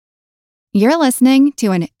You're listening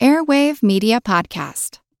to an Airwave Media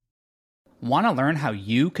Podcast. Want to learn how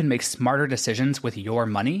you can make smarter decisions with your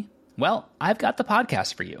money? Well, I've got the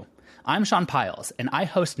podcast for you. I'm Sean Piles, and I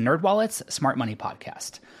host NerdWallet's Smart Money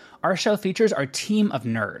Podcast. Our show features our team of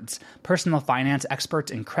nerds, personal finance experts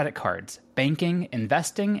in credit cards, banking,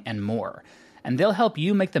 investing, and more. And they'll help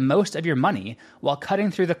you make the most of your money while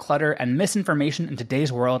cutting through the clutter and misinformation in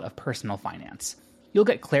today's world of personal finance. You'll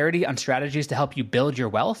get clarity on strategies to help you build your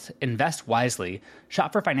wealth, invest wisely,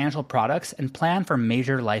 shop for financial products, and plan for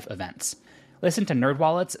major life events. Listen to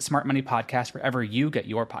NerdWallet's Smart Money Podcast wherever you get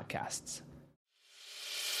your podcasts.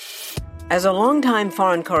 As a longtime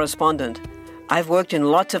foreign correspondent, I've worked in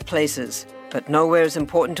lots of places, but nowhere as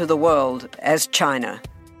important to the world as China.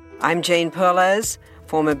 I'm Jane Perlez,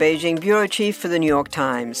 former Beijing bureau chief for the New York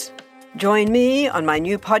Times. Join me on my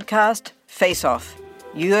new podcast, Face Off,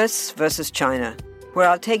 U.S. versus China, where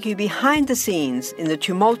I'll take you behind the scenes in the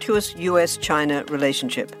tumultuous U.S.-China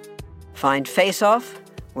relationship. Find Face Off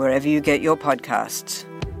wherever you get your podcasts.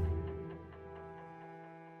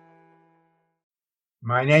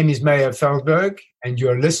 My name is Meyer Feldberg, and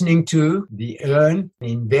you're listening to the Earn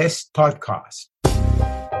Invest podcast.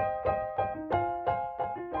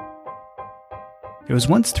 There was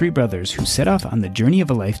once three brothers who set off on the journey of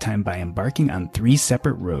a lifetime by embarking on three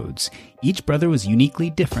separate roads. Each brother was uniquely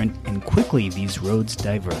different, and quickly these roads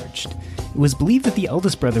diverged. It was believed that the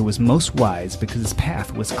eldest brother was most wise because his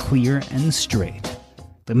path was clear and straight.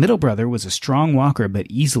 The middle brother was a strong walker but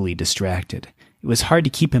easily distracted. It was hard to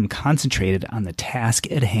keep him concentrated on the task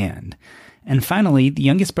at hand. And finally, the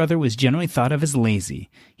youngest brother was generally thought of as lazy.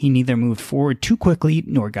 He neither moved forward too quickly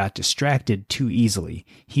nor got distracted too easily.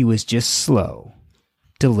 He was just slow.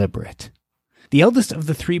 Deliberate. The eldest of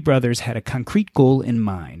the three brothers had a concrete goal in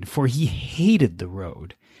mind, for he hated the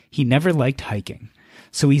road. He never liked hiking.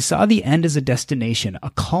 So he saw the end as a destination,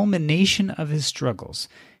 a culmination of his struggles.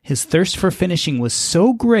 His thirst for finishing was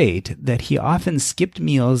so great that he often skipped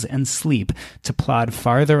meals and sleep to plod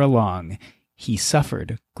farther along. He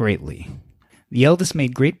suffered greatly. The eldest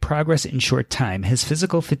made great progress in short time. His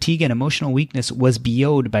physical fatigue and emotional weakness was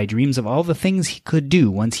BO'd by dreams of all the things he could do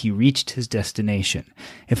once he reached his destination.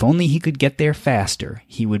 If only he could get there faster,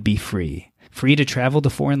 he would be free. Free to travel to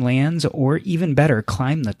foreign lands, or even better,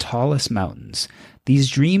 climb the tallest mountains. These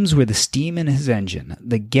dreams were the steam in his engine,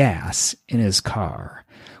 the gas in his car.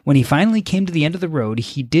 When he finally came to the end of the road,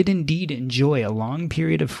 he did indeed enjoy a long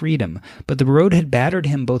period of freedom, but the road had battered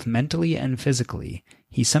him both mentally and physically.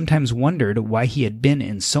 He sometimes wondered why he had been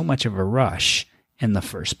in so much of a rush in the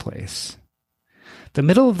first place. The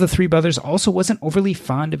middle of the three brothers also wasn't overly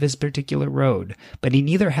fond of his particular road, but he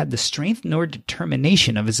neither had the strength nor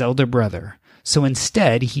determination of his elder brother. So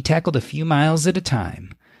instead, he tackled a few miles at a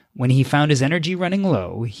time. When he found his energy running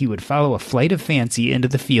low, he would follow a flight of fancy into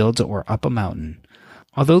the fields or up a mountain.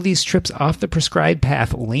 Although these trips off the prescribed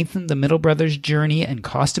path lengthened the middle brother's journey and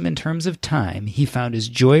cost him in terms of time, he found his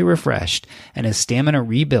joy refreshed and his stamina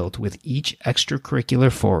rebuilt with each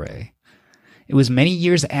extracurricular foray. It was many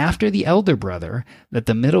years after the elder brother that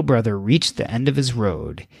the middle brother reached the end of his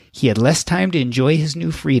road. He had less time to enjoy his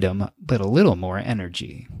new freedom, but a little more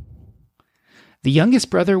energy. The youngest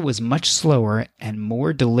brother was much slower and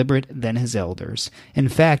more deliberate than his elders. In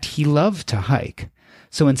fact, he loved to hike.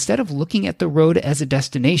 So instead of looking at the road as a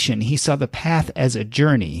destination, he saw the path as a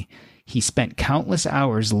journey. He spent countless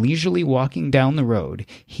hours leisurely walking down the road.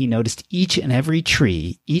 He noticed each and every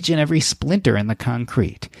tree, each and every splinter in the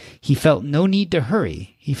concrete. He felt no need to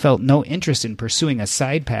hurry. He felt no interest in pursuing a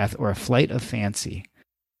side path or a flight of fancy.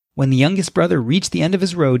 When the youngest brother reached the end of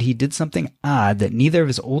his road, he did something odd that neither of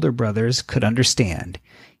his older brothers could understand.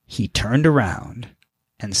 He turned around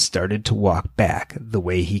and started to walk back the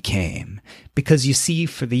way he came. Because you see,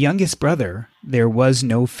 for the youngest brother, there was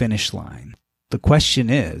no finish line. The question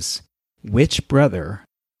is, which brother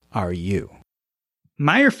are you?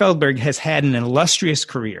 Meyer Feldberg has had an illustrious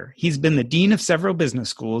career. He's been the dean of several business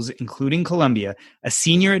schools, including Columbia, a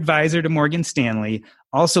senior advisor to Morgan Stanley,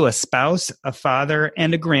 also a spouse, a father,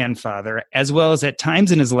 and a grandfather, as well as at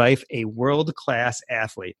times in his life, a world-class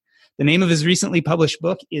athlete. The name of his recently published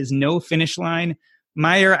book is No Finish Line.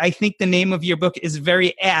 Meyer, I think the name of your book is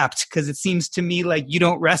very apt because it seems to me like you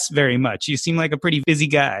don't rest very much. You seem like a pretty busy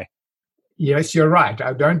guy. Yes, you're right.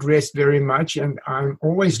 I don't rest very much, and I'm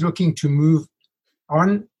always looking to move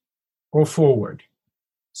on or forward.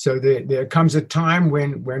 So there comes a time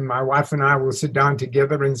when my wife and I will sit down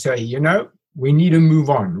together and say, we need to move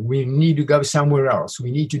on. We need to go somewhere else.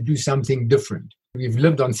 We need to do something different. We've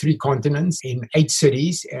lived on 3 continents in 8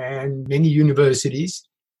 cities and many universities.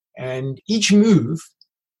 And each move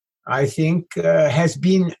I think, has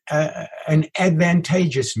been an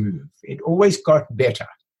advantageous move. It always got better.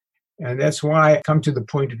 And that's why I come to the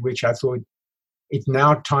point at which I thought it's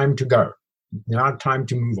now time to go. Now time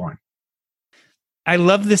to move on. I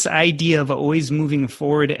love this idea of always moving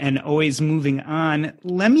forward and always moving on.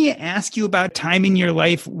 Let me ask you about time in your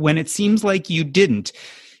life when it seems like you didn't.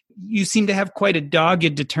 You seem to have quite a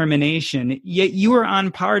dogged determination, yet you were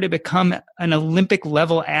on par to become an Olympic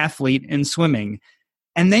level athlete in swimming.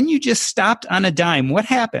 And then you just stopped on a dime. What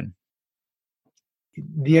happened?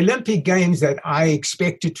 The Olympic Games that I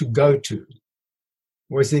expected to go to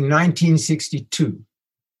was in 1962,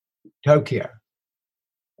 Tokyo.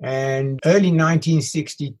 And early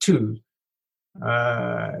 1962,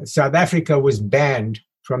 South Africa was banned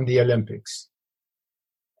from the Olympics.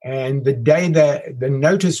 And the day that the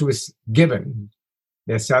notice was given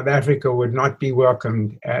that South Africa would not be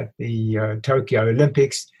welcomed at the Tokyo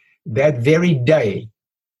Olympics, that very day,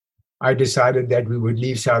 I decided that we would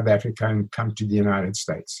leave South Africa and come to the United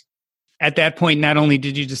States. At that point, not only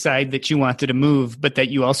did you decide that you wanted to move, but that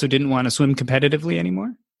you also didn't want to swim competitively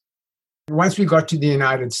anymore? Once we got to the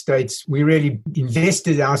United States, we really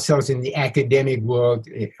invested ourselves in the academic world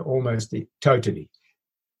almost totally.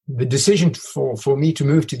 The decision for me to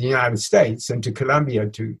move to the United States and to Columbia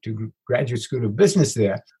to Graduate School of Business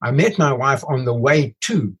there, I met my wife on the way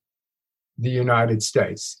to the United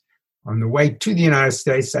States. On the way to the United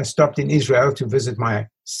States, I stopped in Israel to visit my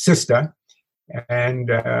sister,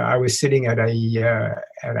 and I was sitting at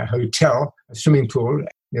a hotel, a swimming pool.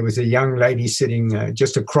 There was a young lady sitting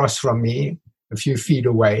just across from me, a few feet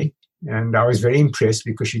away, and I was very impressed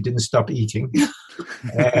because she didn't stop eating.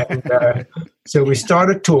 And so we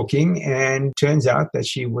started talking, and turns out that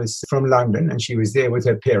she was from London, and she was there with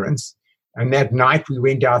her parents. And that night we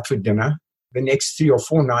went out for dinner. The next 3 or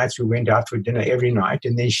 4 nights we went out for dinner every night,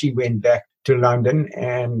 and then she went back to London,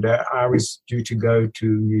 and I was due to go to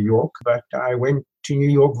New York, but I went to New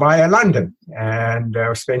York via London and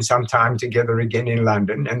spent some time together again in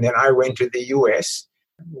London. And then I went to the US,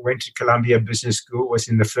 went to Columbia Business School, was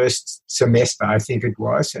in the first semester, I think it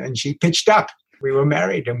was, and she pitched up. We were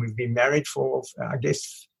married, and we've been married for, I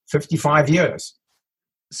guess, 55 years.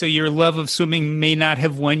 So your love of swimming may not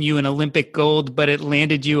have won you an Olympic gold, but it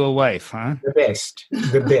landed you a wife, huh? The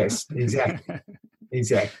best, exactly.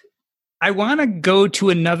 Exactly. I want to go to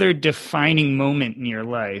another defining moment in your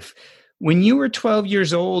life. When you were 12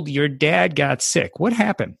 years old, your dad got sick. What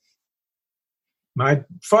happened? My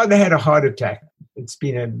father had a heart attack. It's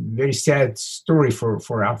been a very sad story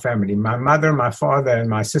for our family. My mother, my father, and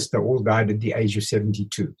my sister all died at the age of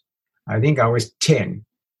 72. I think I was 10.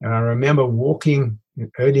 And I remember walking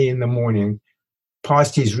early in the morning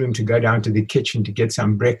past his room to go down to the kitchen to get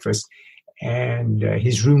some breakfast. And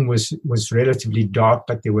his room was relatively dark,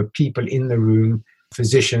 but there were people in the room,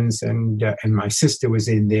 physicians, and my sister was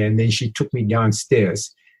in there. And then she took me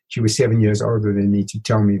downstairs. She was 7 years older than me, to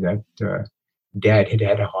tell me that Dad had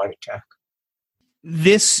had a heart attack.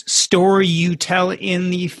 This story you tell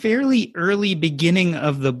in the fairly early beginning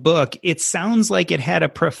of the book, it sounds like it had a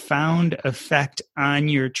profound effect on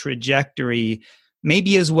your trajectory,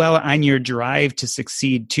 maybe as well on your drive to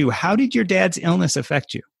succeed too. How did your dad's illness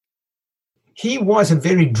affect you? He was a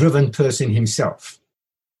very driven person himself.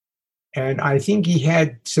 And I think he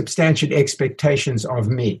had substantial expectations of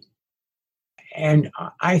me. And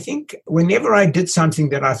I think whenever I did something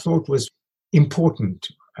that I thought was important,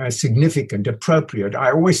 significant, appropriate,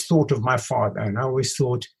 I always thought of my father, and I always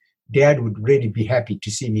thought Dad would really be happy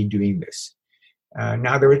to see me doing this.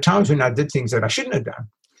 Now, there were times when I did things that I shouldn't have done.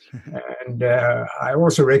 And I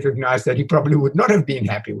also recognized that he probably would not have been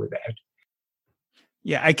happy with that.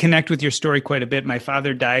 Yeah, I connect with your story quite a bit. My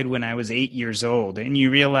father died when I was 8 years old, and you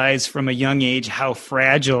realize from a young age how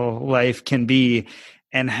fragile life can be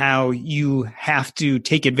and how you have to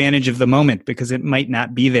take advantage of the moment because it might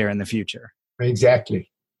not be there in the future. Exactly.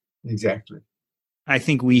 I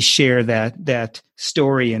think we share that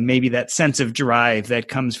story and maybe that sense of drive that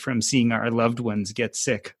comes from seeing our loved ones get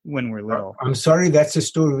sick when we're little. I'm sorry, that's a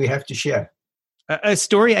story we have to share. A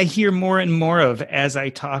story I hear more and more of as I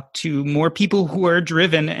talk to more people who are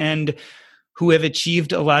driven and who have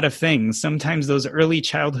achieved a lot of things. Sometimes those early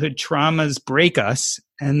childhood traumas break us,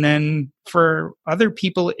 and then for other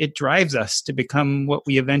people, it drives us to become what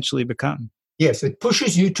we eventually become. Yes, it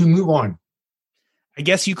pushes you to move on. I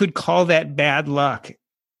guess you could call that bad luck.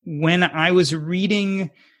 When I was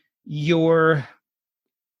reading your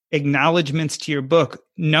acknowledgments to your book,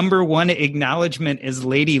 number one acknowledgement is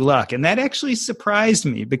Lady Luck. And that actually surprised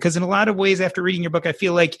me because in a lot of ways after reading your book, I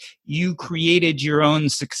feel like you created your own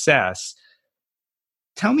success.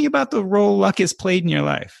 Tell me about the role luck has played in your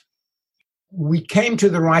life. we came to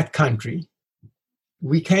the right country,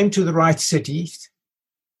 we came to the right cities,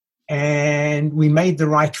 and we made the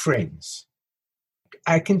right friends.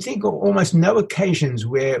 I can think of almost no occasions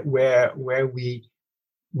where we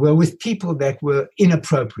were with people that were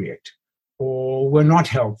inappropriate or were not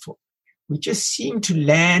helpful. We just seemed to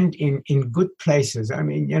land in good places. I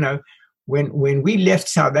mean, when we left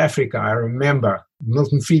South Africa, I remember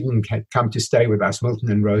Milton Friedman had come to stay with us, Milton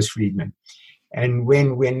and Rose Friedman. And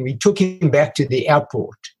when we took him back to the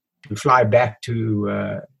airport to fly back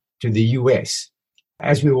to the US,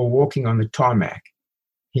 as we were walking on the tarmac,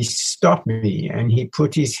 he stopped me and he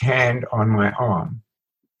put his hand on my arm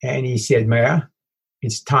and he said, "Meyer,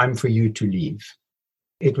 it's time for you to leave."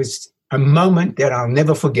 It was a moment that I'll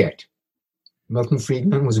never forget. Milton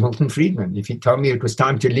Friedman was Milton Friedman. If he told me it was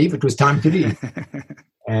time to leave, it was time to leave.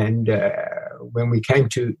 And when we came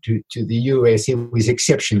to the US, he was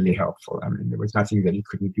exceptionally helpful. I mean, there was nothing that he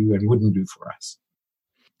couldn't do and wouldn't do for us.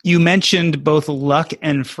 You mentioned both luck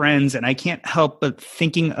and friends, and I can't help but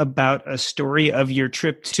thinking about a story of your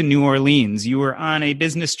trip to New Orleans. You were on a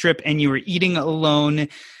business trip and you were eating alone,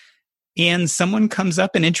 and someone comes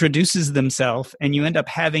up and introduces themselves, and you end up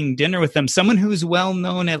having dinner with them, someone who's well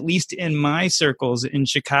known, at least in my circles in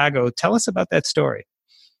Chicago. Tell us about that story.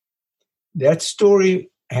 That story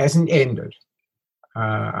hasn't ended.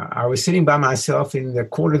 I was sitting by myself in the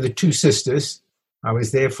Court of the Two Sisters. I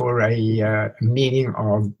was there for a meeting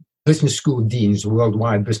of business school deans,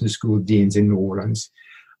 worldwide business school deans in New Orleans.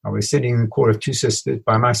 I was sitting in the Court of Two Sisters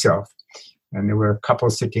by myself, and there were a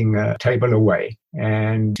couple sitting a table away.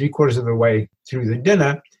 And 3/4 of the way through the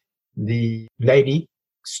dinner, the lady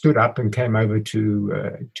stood up and came over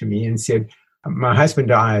to me and said, "My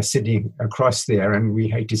husband and I are sitting across there, and we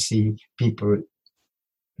hate to see people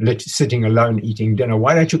sitting alone eating dinner.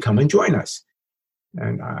 Why don't you come and join us?"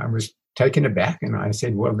 And I was taken aback, and I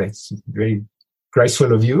said, "Well, that's very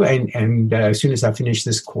graceful of you, and as soon as I finish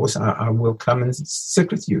this course, I will come and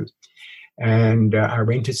sit with you." And I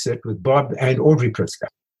went to sit with Bob and Audrey Pritzker.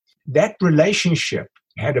 That relationship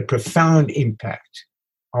had a profound impact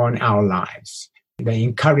on our lives. They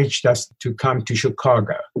encouraged us to come to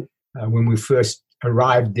Chicago. When we first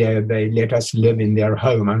arrived there, they let us live in their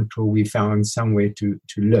home until we found somewhere to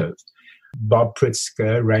live. Bob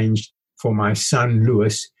Pritzker arranged for my son,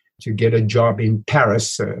 Louis, to get a job in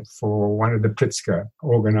Paris for one of the Pritzker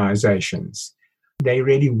organizations. They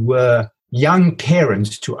really were young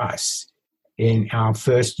parents to us in our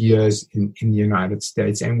first years in the United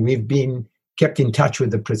States, and we've been kept in touch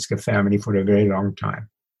with the Pritzker family for a very long time.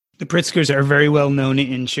 The Pritzkers are very well known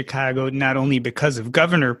in Chicago, not only because of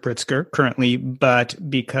Governor Pritzker currently, but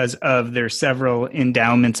because of their several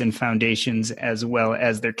endowments and foundations, as well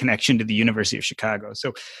as their connection to the University of Chicago.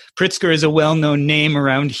 So Pritzker is a well-known name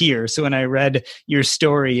around here. So when I read your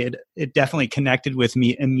story, it definitely connected with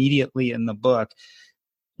me immediately in the book.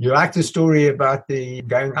 You like the story about the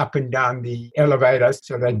going up and down the elevator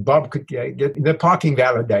so that Bob could get the parking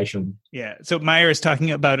validation. Yeah. So Meyer is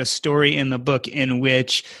talking about a story in the book in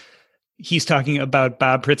which he's talking about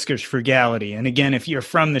Bob Pritzker's frugality. And again, if you're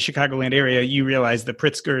from the Chicagoland area, you realize the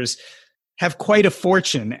Pritzkers have quite a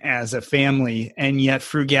fortune as a family, and yet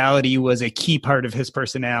frugality was a key part of his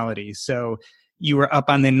personality. So you were up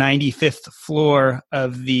on the 95th floor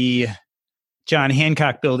of the John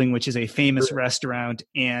Hancock building, which is a famous restaurant.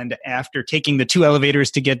 And after taking the 2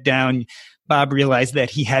 elevators to get down, Bob realized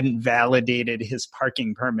that he hadn't validated his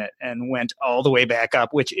parking permit and went all the way back up,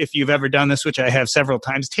 which if you've ever done this, which I have several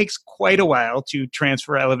times, takes quite a while to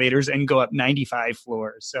transfer elevators and go up 95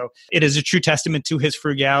 floors. So it is a true testament to his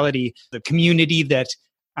frugality. The community that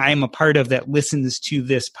I'm a part of that listens to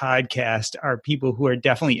this podcast are people who are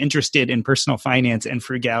definitely interested in personal finance, and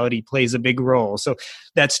frugality plays a big role. So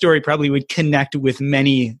that story probably would connect with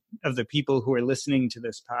many of the people who are listening to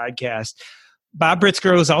this podcast. Bob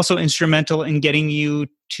Pritzker was also instrumental in getting you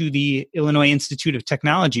to the Illinois Institute of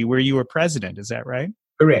Technology, where you were president. Is that right?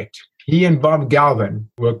 Correct. He and Bob Galvin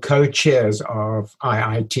were co-chairs of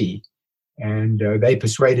IIT. And they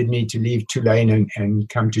persuaded me to leave Tulane and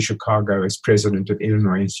come to Chicago as president of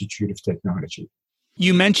Illinois Institute of Technology.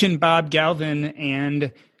 You mentioned Bob Galvin,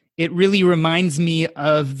 and it really reminds me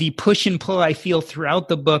of the push and pull I feel throughout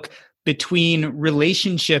the book between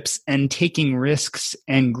relationships and taking risks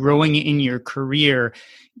and growing in your career.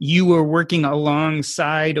 You were working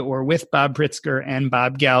alongside or with Bob Pritzker and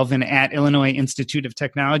Bob Galvin at Illinois Institute of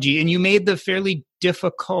Technology, and you made the fairly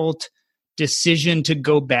difficult decision to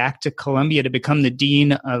go back to Columbia to become the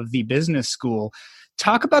dean of the business school.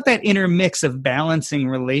 Talk about that inner mix of balancing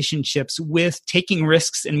relationships with taking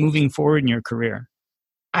risks and moving forward in your career.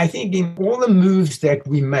 I think in all the moves that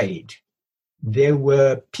we made, there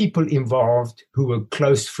were people involved who were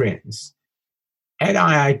close friends. At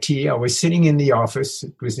IIT, I was sitting in the office.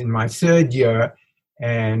 It was in my third year.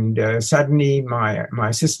 And suddenly my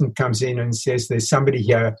assistant comes in and says, there's somebody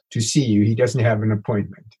here to see you. He doesn't have an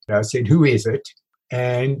appointment. I said, who is it?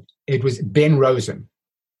 And it was Ben Rosen.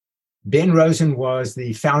 Ben Rosen was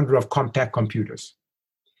the founder of Compaq Computers.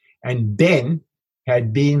 And Ben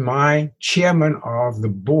had been my chairman of the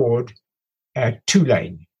board at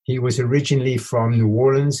Tulane. He was originally from New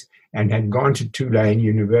Orleans and had gone to Tulane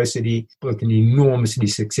University, built an enormously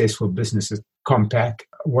successful business at Compaq,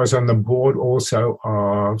 was on the board also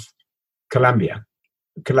of Columbia.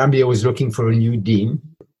 Columbia was looking for a new dean.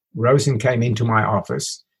 Rosen came into my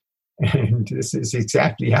office, and this is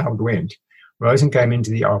exactly how it went. Rosen came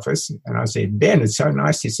into the office, and I said, Ben, it's so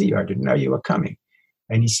nice to see you. I didn't know you were coming.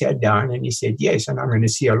 And he sat down and he said, yes, and I'm going to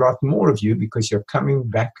see a lot more of you because you're coming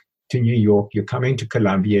back to New York, you're coming to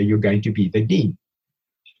Columbia, you're going to be the dean.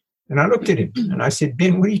 And I looked at him and I said,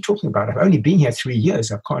 Ben, what are you talking about? I've only been here 3 years.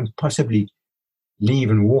 I can't possibly leave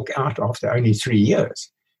and walk out after only 3 years.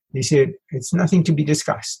 He said, it's nothing to be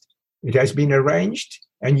discussed. It has been arranged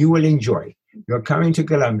and you will enjoy. You're coming to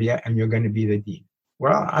Columbia and you're going to be the dean.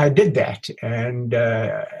 Well, I did that. And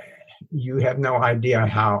you have no idea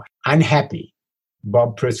how unhappy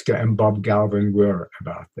Bob Pritzker and Bob Galvin were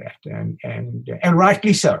about that. And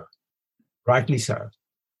rightly so. Rightly so.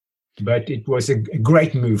 But it was a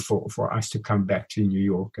great move for us to come back to New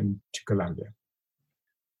York and to Columbia.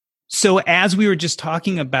 So as we were just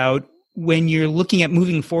talking about, when you're looking at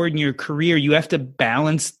moving forward in your career, you have to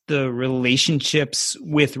balance the relationships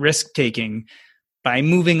with risk-taking. By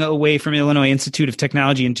moving away from Illinois Institute of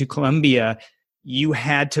Technology into Columbia, you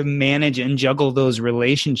had to manage and juggle those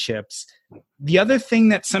relationships. The other thing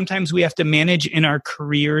that sometimes we have to manage in our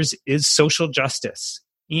careers is social justice.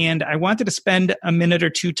 And I wanted to spend a minute or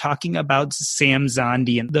two talking about Sam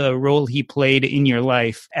Zondi and the role he played in your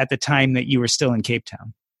life at the time that you were still in Cape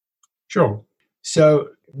Town. Sure. So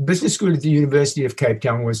business school at the University of Cape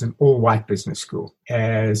Town was an all-white business school,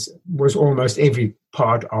 as was almost every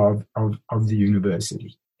part of the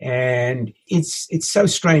university. And it's so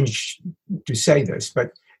strange to say this,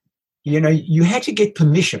 but you had to get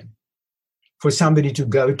permission for somebody to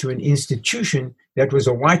go to an institution that was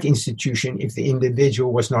a white institution if the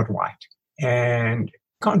individual was not white. And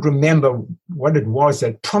I can't remember what it was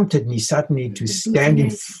that prompted me suddenly to stand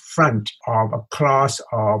in front of a class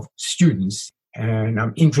of students. And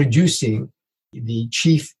I'm introducing the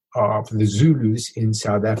chief of the Zulus in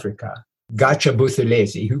South Africa, Gacha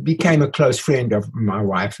Buthelezi, who became a close friend of my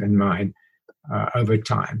wife and mine over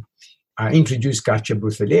time. I introduced Gacha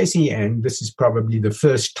Buthelezi, and this is probably the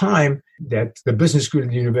first time that the business school at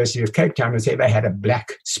the University of Cape Town has ever had a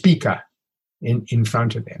black speaker in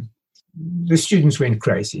front of them. The students went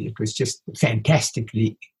crazy. It was just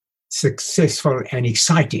fantastically successful and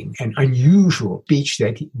exciting and unusual speech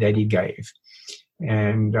that he gave.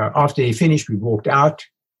 And after he finished, we walked out.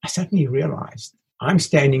 I suddenly realized I'm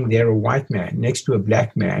standing there, a white man, next to a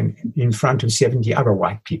black man in front of 70 other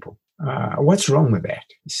white people. What's wrong with that?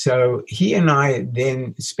 So he and I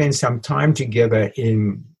then spent some time together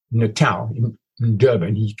in Natal, in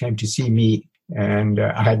Durban. He came to see me, and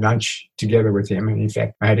I had lunch together with him. And in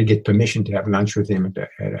fact, I had to get permission to have lunch with him at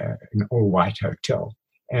an all-white hotel.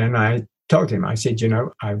 And I told him, I said,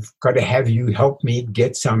 I've got to have you help me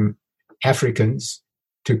get some Africans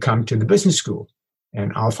to come to the business school,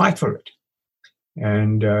 and I'll fight for it.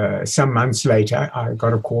 And some months later, I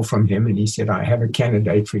got a call from him, and he said, I have a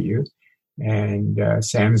candidate for you. And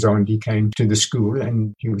Sam Zondi came to the school,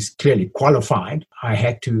 and he was clearly qualified. I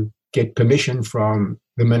had to get permission from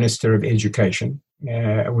the Minister of Education,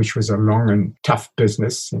 which was a long and tough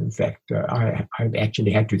business. In fact, I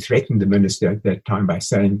actually had to threaten the minister at that time by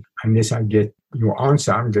saying, unless I get your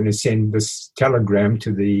answer, I'm going to send this telegram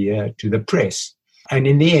to the press. And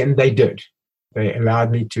in the end, they did. They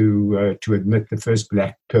allowed me to admit the first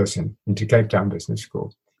black person into Cape Town Business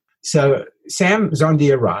School. So Sam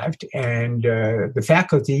Zondi arrived, and the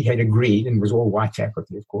faculty had agreed, and it was all white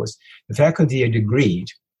faculty, of course. The faculty had agreed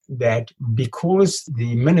that because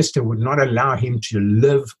the minister would not allow him to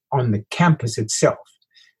live on the campus itself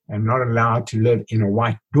and not allowed to live in a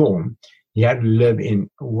white dorm, he had to live in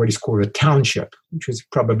what is called a township, which was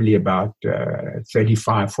probably about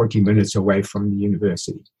 35, 40 minutes away from the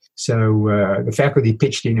university. So the faculty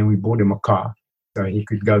pitched in, and we bought him a car so he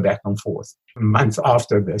could go back and forth. A month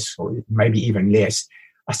after this, or maybe even less,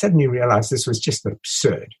 I suddenly realized this was just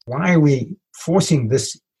absurd. Why are we forcing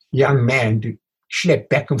this young man to schlep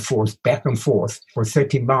back and forth for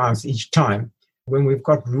 30 miles each time when we've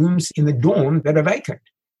got rooms in the dorm that are vacant?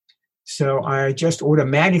 So I just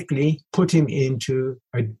automatically put him into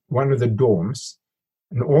one of the dorms,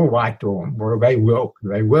 an all-white dorm. Well, they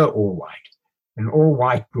were all white, an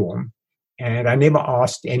all-white dorm. And I never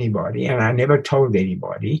asked anybody, and I never told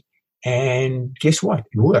anybody. And guess what?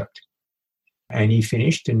 It worked. And he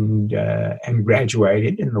finished and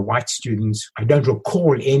graduated. And the white students, I don't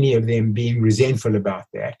recall any of them being resentful about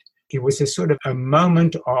that. It was a sort of a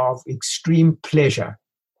moment of extreme pleasure,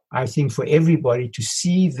 I think, for everybody to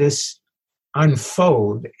see this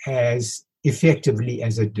unfold as effectively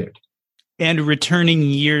as it did. And returning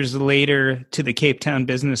years later to the Cape Town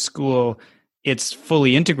Business School, it's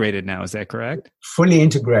fully integrated now, is that correct? Fully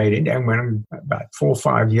integrated. And when about 4 or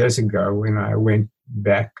 5 years ago, when I went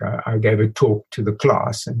back, I gave a talk to the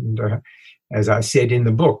class. And as I said in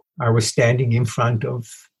the book, I was standing in front of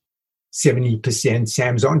 70%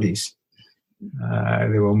 Sam Zondis.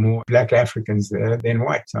 There were more Black Africans there than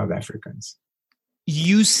white South Africans.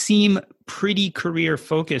 You seem pretty career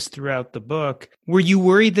focused throughout the book. Were you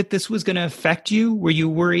worried that this was going to affect you? Were you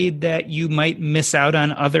worried that you might miss out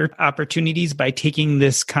on other opportunities by taking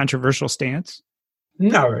this controversial stance?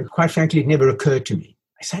 No, quite frankly, it never occurred to me.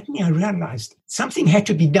 Suddenly I realized something had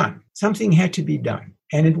to be done. Something had to be done.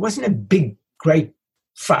 And it wasn't a big, great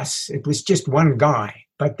fuss. It was just one guy.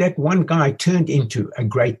 But that one guy turned into a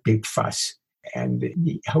great big fuss. And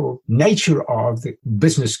the whole nature of the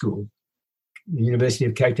business school, the University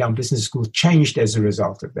of Cape Town Business School, changed as a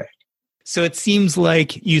result of that. So it seems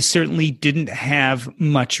like you certainly didn't have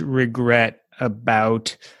much regret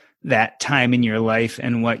about that time in your life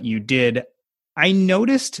and what you did. I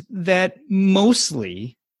noticed that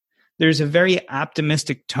mostly there's a very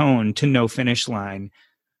optimistic tone to No Finish Line,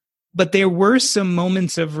 but there were some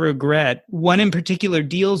moments of regret. One in particular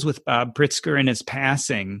deals with Bob Pritzker and his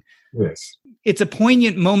passing. Yes. It's a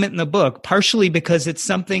poignant moment in the book, partially because it's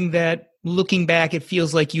something that, looking back, it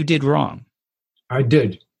feels like you did wrong. I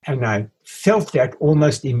did. And I felt that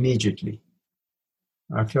almost immediately.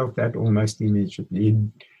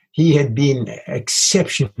 He had been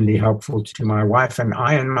exceptionally helpful to my wife and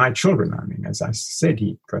I and my children. I mean, as I said,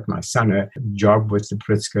 he got my son a job with the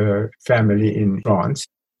Pritzker family in France.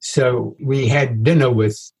 So we had dinner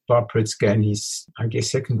with Bob Pritzker and his, I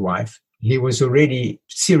guess, second wife. He was already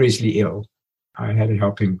seriously ill. I had to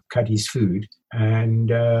help him cut his food.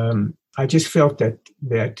 And I just felt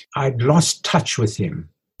that I'd lost touch with him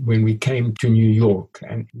when we came to New York.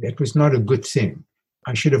 And that was not a good thing.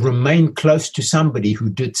 I should have remained close to somebody who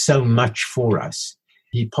did so much for us.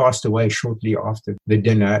 He passed away shortly after the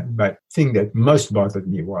dinner. But the thing that most bothered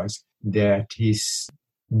me was that his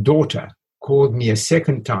daughter called me a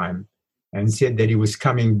second time and said that he was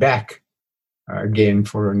coming back again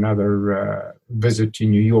for another visit to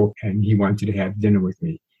New York, and he wanted to have dinner with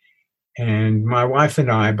me. And my wife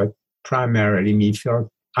and I, but primarily me, felt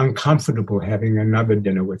uncomfortable having another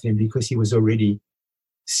dinner with him because he was already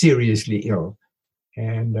seriously ill.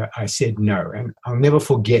 And I said no. And I'll never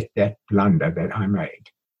forget that blunder that I made.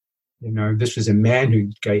 You know, this was a man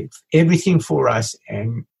who gave everything for us,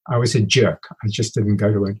 and I was a jerk. I just didn't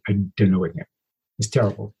go to a dinner with him. It was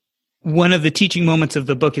terrible. One of the teaching moments of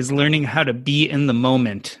the book is learning how to be in the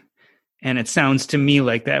moment. And it sounds to me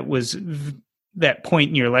like that was that point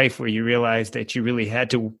in your life where you realized that you really had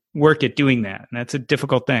to work at doing that. And that's a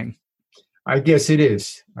difficult thing. I guess it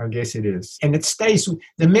is. And it stays,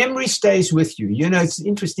 the memory stays with you. You know, it's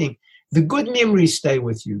interesting. The good memories stay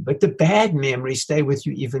with you, but the bad memories stay with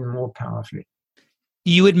you even more powerfully.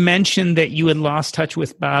 You had mentioned that you had lost touch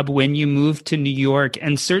with Bob when you moved to New York,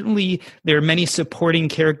 and certainly there are many supporting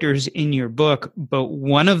characters in your book, but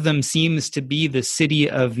one of them seems to be the city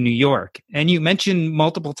of New York. And you mentioned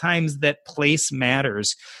multiple times that place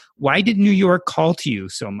matters. Why did New York call to you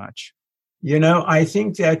so much? You know, I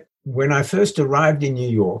think that when I first arrived in New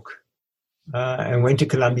York and went to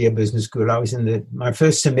Columbia Business School, I was in my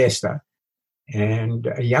first semester, and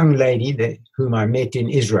a young lady whom I met in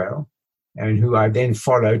Israel, and who I then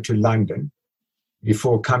followed to London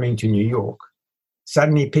before coming to New York,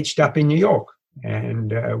 suddenly pitched up in New York.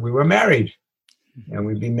 And we were married. And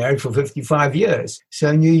we've been married for 55 years.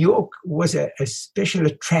 So New York was a special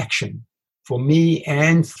attraction for me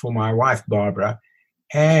and for my wife, Barbara,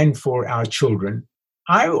 and for our children.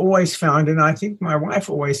 I always found, and I think my wife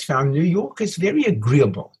always found, New York is very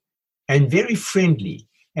agreeable and very friendly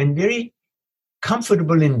and very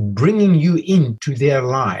comfortable in bringing you into their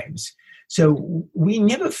lives. So we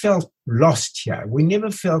never felt lost here. We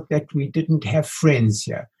never felt that we didn't have friends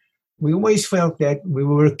here. we always felt that we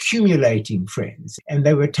were accumulating friends, and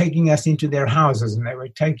they were taking us into their houses, and they were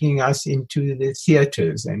taking us into the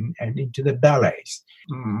theaters and into the ballets.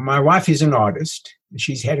 My wife is an artist.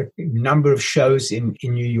 She's had a number of shows in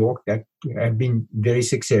New York that have been very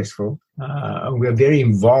successful. We're very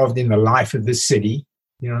involved in the life of the city.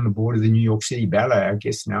 On the board of the New York City Ballet, I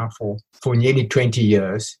guess now for nearly 20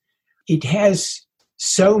 years. It has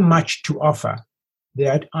so much to offer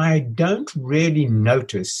that I don't really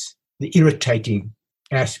notice the irritating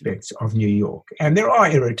aspects of New York. And there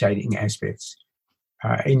are irritating aspects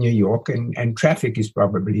in New York, and traffic is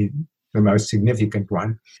probably the most significant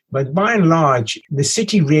one. But by and large, the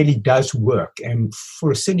city really does work. And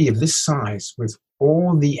for a city of this size, with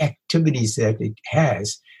all the activities that it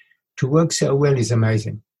has, to work so well is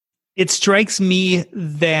amazing. It strikes me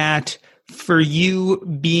that for you,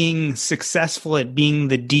 being successful at being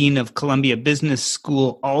the dean of Columbia Business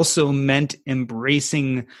School also meant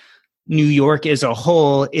embracing New York as a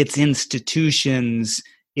whole, its institutions,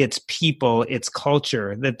 its people, its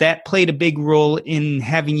culture, that played a big role in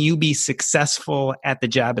having you be successful at the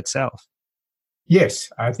job itself. Yes,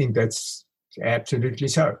 I think that's absolutely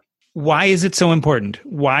so. Why is it so important?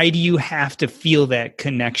 Why do you have to feel that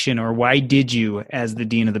connection, or why did you as the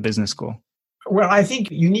dean of the business school? Well, I think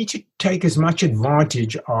you need to take as much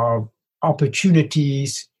advantage of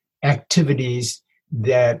opportunities, activities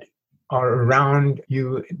that are around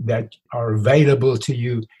you, that are available to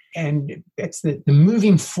you. And that's the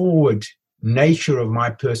moving forward nature of my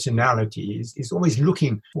personality is always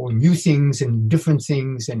looking for new things and different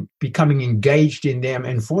things and becoming engaged in them.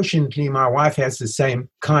 And fortunately, my wife has the same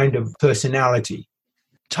kind of personality.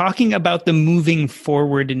 Talking about the moving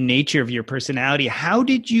forward nature of your personality, how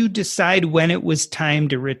did you decide when it was time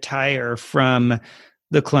to retire from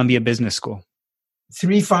the Columbia Business School?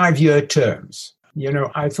 3 5-year terms.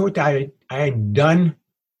 I thought I had done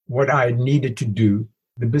what I needed to do.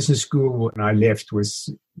 The business school, when I left,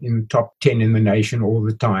 was in the top 10 in the nation all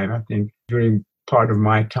the time. I think during part of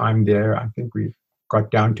my time there, I think we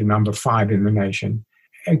got down to number 5 in the nation.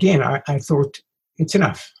 Again, I thought, it's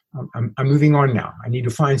enough. I'm moving on now. I need to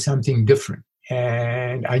find something different.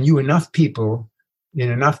 And I knew enough people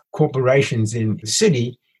in enough corporations in the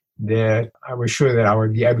city that I was sure that I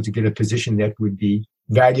would be able to get a position that would be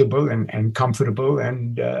valuable and comfortable,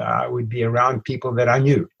 and I would be around people that I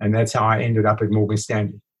knew. And that's how I ended up at Morgan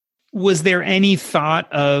Stanley. Was there any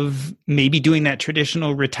thought of maybe doing that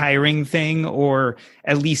traditional retiring thing, or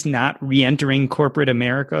at least not re-entering corporate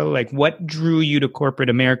America? Like, what drew you to corporate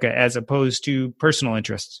America as opposed to personal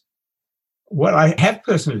interests? Well, I have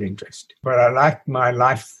personal interest, but I like my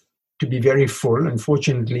life to be very full. And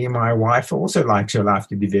fortunately, my wife also likes her life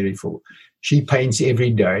to be very full. She paints every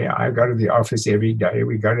day. I go to the office every day.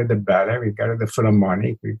 We go to the ballet. We go to the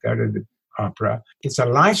Philharmonic. We go to the opera. It's a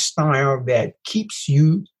lifestyle that keeps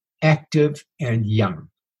you active and young.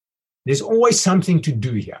 There's always something to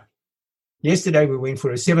do here. Yesterday, we went for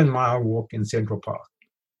a 7-mile walk in Central Park.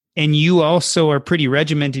 And you also are pretty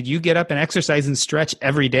regimented. You get up and exercise and stretch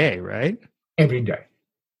every day, right? Every day.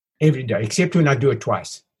 Every day, except when I do it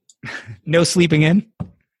twice. No sleeping in?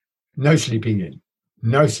 No sleeping in.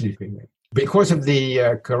 No sleeping in. Because of the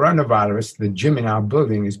coronavirus, the gym in our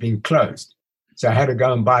building is being closed. So I had to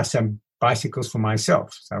go and buy some bicycles for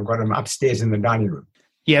myself. So I've got them upstairs in the dining room.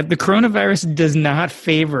 Yeah, the coronavirus does not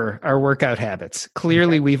favor our workout habits.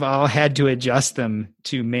 Clearly, we've all had to adjust them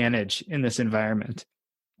to manage in this environment.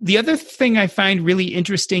 The other thing I find really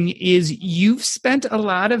interesting is you've spent a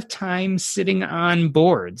lot of time sitting on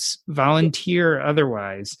boards, volunteer or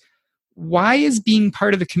otherwise. Why is being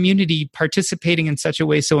part of the community, participating in such a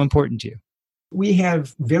way, so important to you? We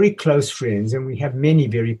have very close friends, and we have many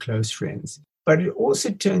very close friends. But it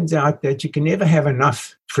also turns out that you can never have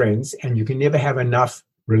enough friends, and you can never have enough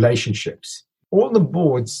relationships. All the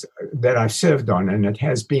boards that I've served on, and it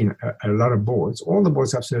has been a lot of boards, all the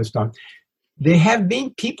boards I've served on, there have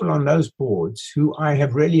been people on those boards who I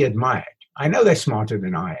have really admired. I know they're smarter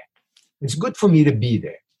than I am. It's good for me to be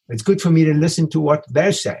there. It's good for me to listen to what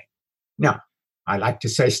they're saying. Now, I like to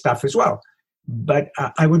say stuff as well, but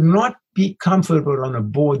I would not be comfortable on a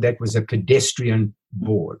board that was a pedestrian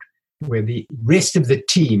board, where the rest of the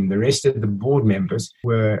team, the rest of the board members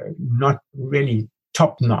were not really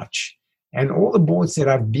top-notch. And all the boards that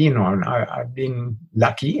I've been on, I've been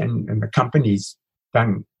lucky, and the company's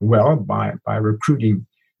done well by recruiting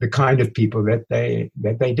the kind of people that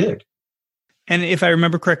they did. And if I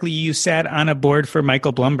remember correctly, you sat on a board for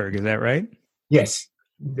Michael Bloomberg, is that right? Yes.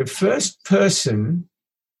 The first person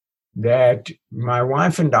that my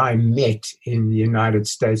wife and I met in the United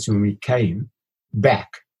States when we came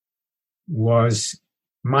back was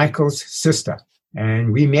Michael's sister.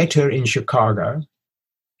 And we met her in Chicago.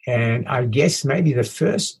 And I guess maybe the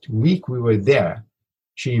first week we were there,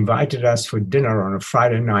 she invited us for dinner on a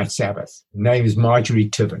Friday night Sabbath. Her name is Marjorie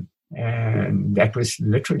Tiven. And that was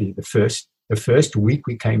literally the first week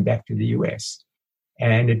we came back to the US.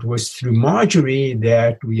 And it was through Marjorie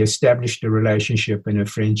that we established a relationship and a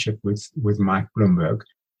friendship with Mike Bloomberg.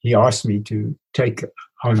 He asked me to take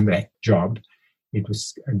on that job. It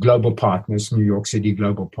was Global Partners, New York City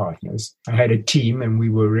Global Partners. I had a team, and we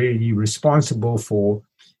were really responsible for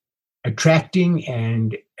attracting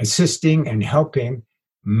and assisting and helping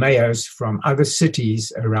mayors from other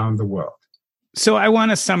cities around the world. So I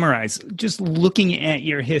want to summarize, just looking at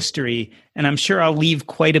your history, and I'm sure I'll leave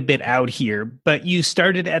quite a bit out here, but you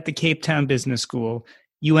started at the Cape Town Business School.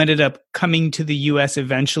 You ended up coming to the U.S.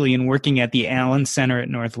 eventually and working at the Allen Center at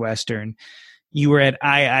Northwestern. You were at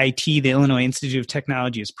IIT, the Illinois Institute of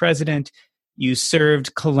Technology, as president. You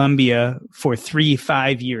served Columbia for 3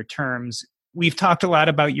 5-year terms. We've talked a lot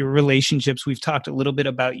about your relationships. We've talked a little bit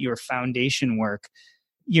about your foundation work.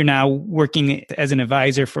 You're now working as an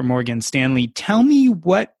advisor for Morgan Stanley. Tell me,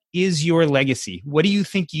 what is your legacy? What do you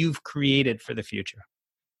think you've created for the future?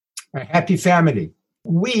 A happy family.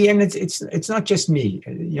 And it's not just me.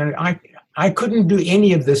 I couldn't do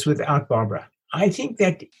any of this without Barbara. I think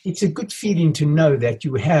that it's a good feeling to know that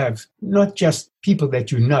you have not just people that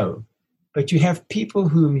you know, but you have people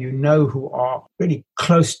whom you know who are really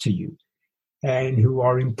close to you and who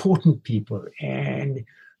are important people and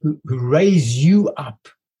who raise you up.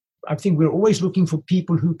 I think we're always looking for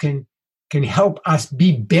people who can help us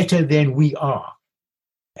be better than we are.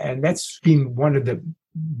 And that's been one of the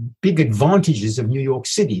big advantages of New York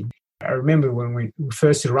City. I remember when we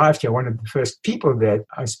first arrived here, one of the first people that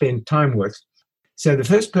I spent time with. So the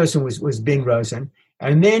first person was Ben Rosen.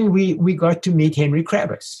 And then we got to meet Henry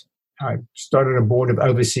Kravis. I started a board of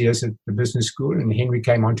overseers at the business school, and Henry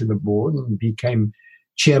came onto the board and became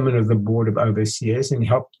chairman of the board of overseers and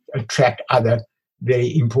helped attract other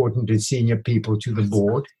very important and senior people to the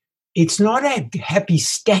board. It's not a happy,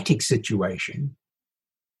 static situation.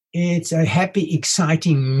 It's a happy,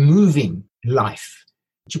 exciting, moving life.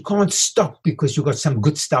 You can't stop because you've got some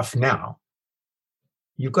good stuff now.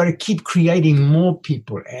 You've got to keep creating more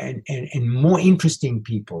people and more interesting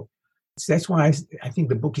people. So that's why I think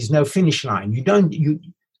the book is no finish line.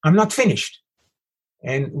 I'm not finished.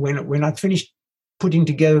 And when I finished putting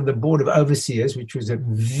together the board of overseers, which was a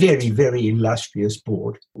very, very illustrious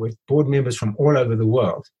board with board members from all over the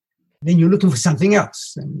world, then you're looking for something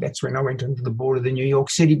else. And that's when I went into the board of the New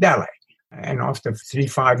York City Ballet. And after 3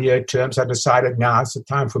 5-year terms, I decided now it's the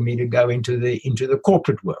time for me to go into the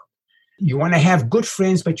corporate world. You want to have good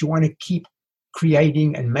friends, but you want to keep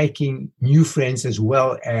creating and making new friends as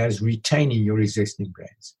well as retaining your existing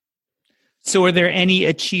friends. So are there any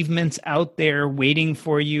achievements out there waiting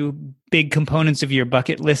for you, big components of your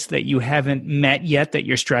bucket list that you haven't met yet that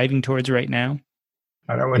you're striving towards right now?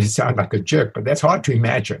 I don't want to sound like a jerk, but that's hard to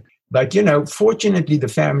imagine. But, fortunately, the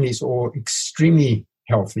family is all extremely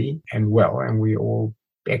healthy and well, and we all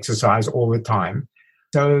exercise all the time.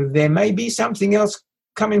 So there may be something else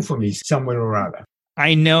coming for me somewhere or other.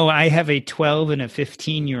 I know I have a 12 and a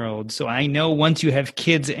 15-year-old, so I know once you have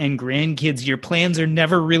kids and grandkids, your plans are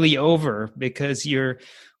never really over because you're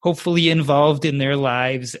hopefully involved in their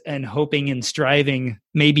lives and hoping and striving,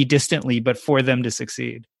 maybe distantly, but for them to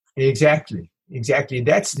succeed. Exactly.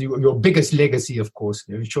 That's your biggest legacy, of course,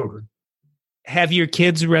 your children. Have your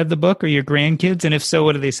kids read the book or your grandkids? And if so,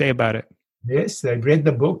 what do they say about it? Yes, they've read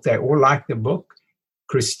the book. They all like the book.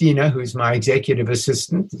 Christina, who's my executive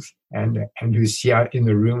assistant and who's here in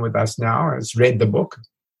the room with us now, has read the book.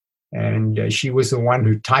 And she was the one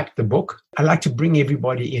who typed the book. I like to bring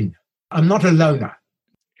everybody in. I'm not a loner.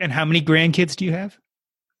 And how many grandkids do you have?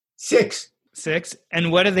 6. 6?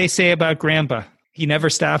 And what do they say about Grandpa? He never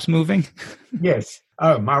stops moving? Yes.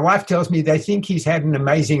 Oh, my wife tells me they think he's had an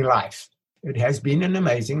amazing life. It has been an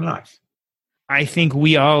amazing life. I think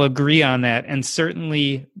we all agree on that. And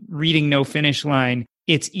certainly reading No Finish Line,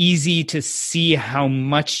 it's easy to see how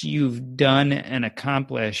much you've done and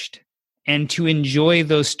accomplished and to enjoy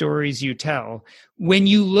those stories you tell. When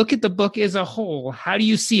you look at the book as a whole, how do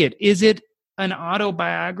you see it? Is it an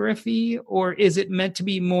autobiography or is it meant to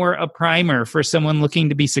be more a primer for someone looking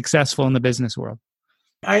to be successful in the business world?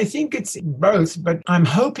 I think it's both, but I'm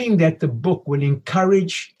hoping that the book will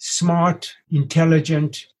encourage smart,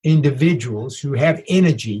 intelligent individuals who have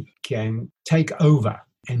energy can take over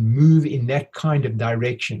and move in that kind of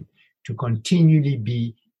direction to continually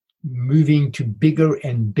be moving to bigger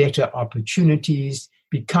and better opportunities,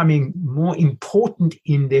 becoming more important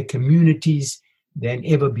in their communities than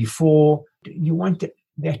ever before. You want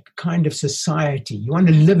that kind of society. You want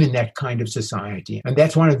to live in that kind of society. And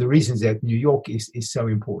that's one of the reasons that New York is so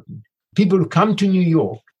important. People who come to New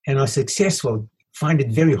York and are successful find it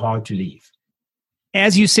very hard to leave.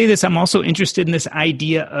 As you say this, I'm also interested in this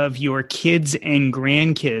idea of your kids and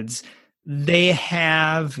grandkids. They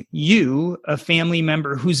have you, a family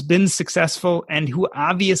member who's been successful and who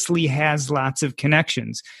obviously has lots of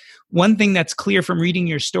connections. One thing that's clear from reading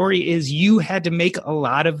your story is you had to make a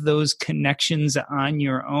lot of those connections on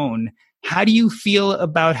your own. How do you feel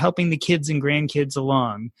about helping the kids and grandkids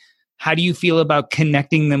along? How do you feel about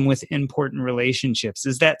connecting them with important relationships?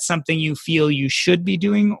 Is that something you feel you should be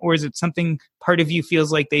doing, or is it something part of you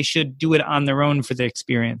feels like they should do it on their own for the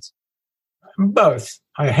experience? Both.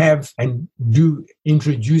 I have and do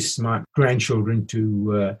introduce my grandchildren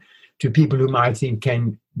to people whom I think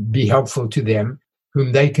can be helpful to them,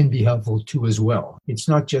 whom they can be helpful to as well. It's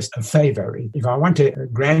not just a favor. If I want a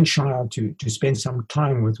grandchild to spend some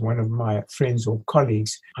time with one of my friends or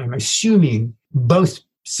colleagues, I'm assuming both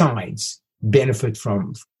sides benefit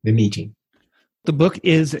from the meeting. The book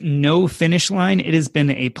is No Finish Line. It has been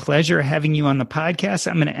a pleasure having you on the podcast.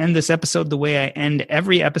 I'm going to end this episode the way I end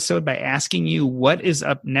every episode by asking you what is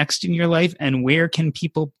up next in your life and where can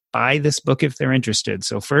people buy this book if they're interested.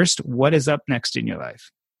 So first, what is up next in your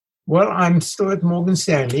life? Well, I'm still at Morgan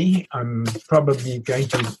Stanley. I'm probably going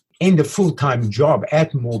to end a full-time job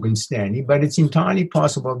at Morgan Stanley, but it's entirely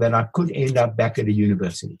possible that I could end up back at a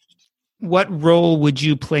university. What role would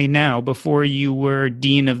you play now before you were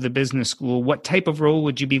dean of the business school? What type of role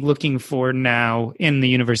would you be looking for now in the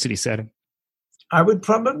university setting? I would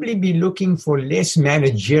probably be looking for less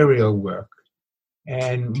managerial work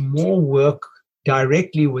and more work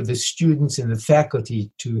directly with the students and the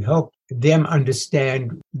faculty to help them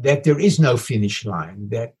understand that there is no finish line,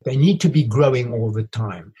 that they need to be growing all the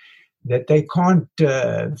time, that they can't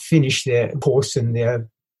finish their course and their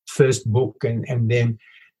first book and then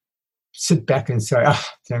sit back and say,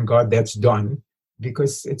 thank God that's done,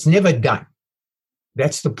 because it's never done.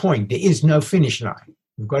 That's the point. There is no finish line.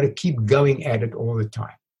 You've got to keep going at it all the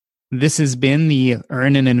time. This has been the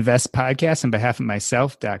Earn and Invest podcast. On behalf of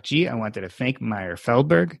myself, Doc G, I wanted to thank Meyer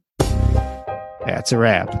Feldberg. That's a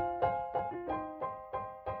wrap.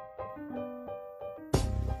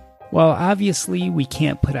 Well, obviously, we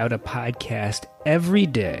can't put out a podcast every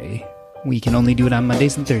day. We can only do it on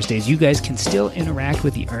Mondays and Thursdays. You guys can still interact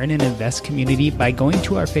with the Earn and Invest community by going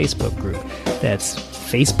to our Facebook group. That's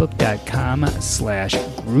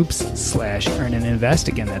facebook.com/groups/Earn and Invest.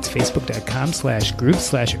 Again, that's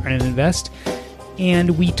facebook.com/groups/Earn and Invest.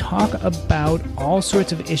 And we talk about all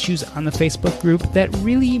sorts of issues on the Facebook group that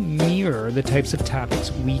really mirror the types of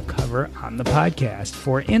topics we cover on the podcast.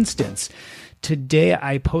 For instance, today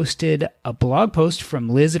I posted a blog post from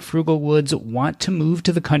Liz at Frugal Woods, Want to Move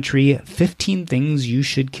to the Country, 15 Things You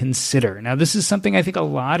Should Consider. Now, this is something I think a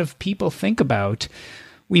lot of people think about.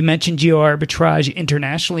 We mentioned geo-arbitrage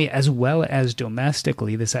internationally as well as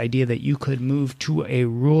domestically, this idea that you could move to a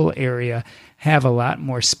rural area, have a lot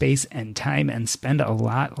more space and time, and spend a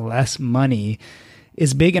lot less money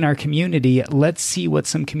is big in our community. Let's see what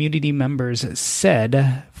some community members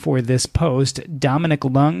said for this post. Dominic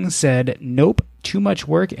Lung said, nope, too much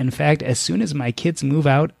work. In fact, as soon as my kids move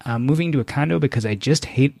out, I'm moving to a condo because I just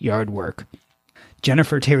hate yard work.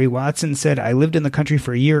 Jennifer Terry Watson said, I lived in the country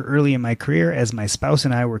for a year early in my career as my spouse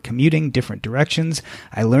and I were commuting different directions.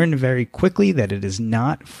 I learned very quickly that it is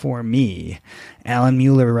not for me. Alan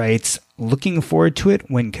Mueller writes, looking forward to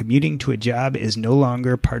it when commuting to a job is no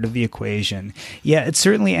longer part of the equation. Yeah, it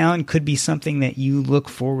certainly, Alan, could be something that you look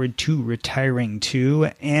forward to retiring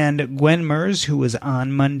to. And Gwen Mers, who was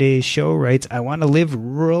on Monday's show, writes, I want to live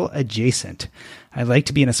rural adjacent. I'd like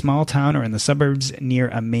to be in a small town or in the suburbs near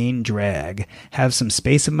a main drag, have some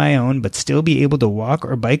space of my own, but still be able to walk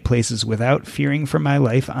or bike places without fearing for my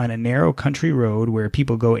life on a narrow country road where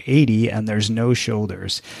people go 80 and there's no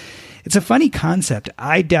shoulders. It's a funny concept.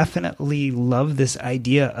 I definitely love this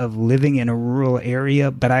idea of living in a rural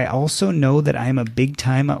area, but I also know that I'm a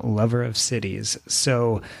big-time lover of cities.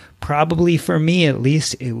 So probably for me, at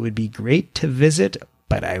least, it would be great to visit,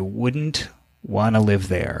 but I wouldn't want to live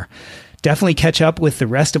there. Definitely catch up with the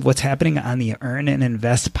rest of what's happening on the Earn and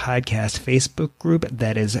Invest podcast Facebook group.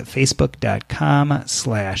 That is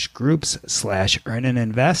facebook.com/groups/Earn and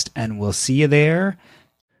Invest, and we'll see you there.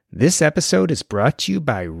 This episode is brought to you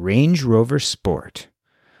by Range Rover Sport.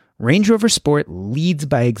 Range Rover Sport leads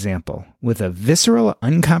by example. With a visceral,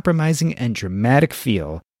 uncompromising, and dramatic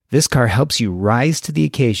feel, this car helps you rise to the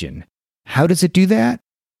occasion. How does it do that?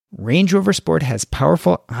 Range Rover Sport has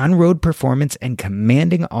powerful on-road performance and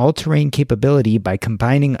commanding all-terrain capability by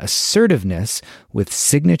combining assertiveness with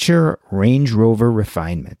signature Range Rover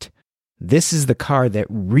refinement. This is the car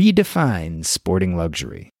that redefines sporting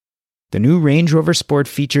luxury. The new Range Rover Sport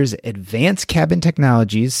features advanced cabin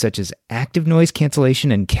technologies such as active noise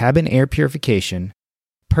cancellation and cabin air purification,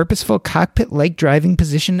 purposeful cockpit-like driving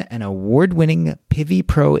position, and award-winning Pivi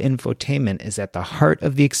Pro infotainment is at the heart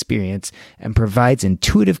of the experience and provides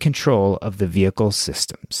intuitive control of the vehicle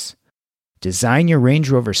systems. Design your Range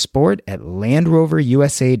Rover Sport at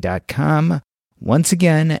LandRoverUSA.com. Once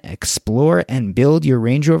again, explore and build your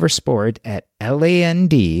Range Rover Sport at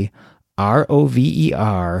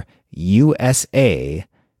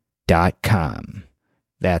LandRoverUSA.com.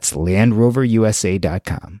 That's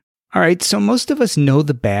LandRoverUSA.com. All right, so most of us know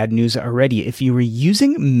the bad news already. If you were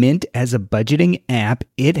using Mint as a budgeting app,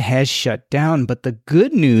 it has shut down. But the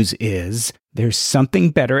good news is there's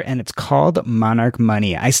something better, and it's called Monarch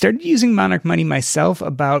Money. I started using Monarch Money myself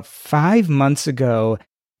about 5 months ago,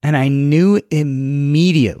 and I knew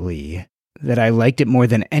immediately that I liked it more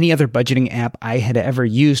than any other budgeting app I had ever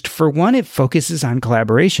used. For one, it focuses on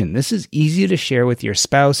collaboration. This is easy to share with your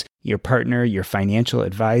spouse, your partner, your financial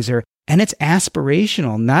advisor. And it's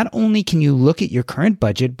aspirational. Not only can you look at your current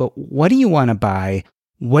budget, but what do you want to buy?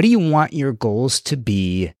 What do you want your goals to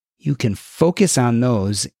be? You can focus on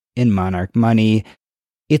those in Monarch Money.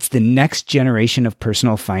 It's the next generation of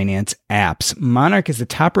personal finance apps. Monarch is the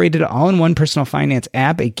top-rated all-in-one personal finance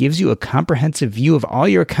app. It gives you a comprehensive view of all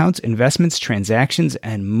your accounts, investments, transactions,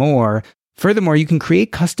 and more. Furthermore, you can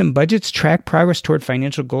create custom budgets, track progress toward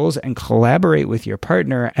financial goals, and collaborate with your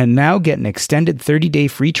partner. And now get an extended 30-day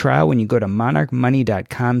free trial when you go to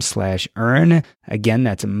monarchmoney.com/earn. Again,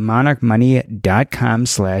 that's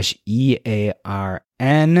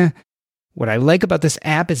monarchmoney.com/EARN. What I like about this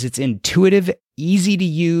app is it's intuitive, easy to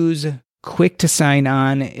use, quick to sign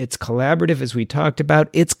on. It's collaborative, as we talked about.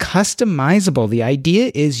 It's customizable. The idea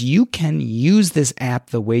is you can use this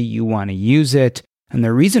app the way you want to use it. And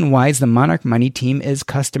the reason why is the Monarch Money team is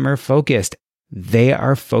customer focused. They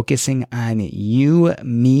are focusing on you,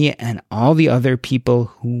 me, and all the other people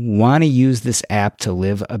who want to use this app to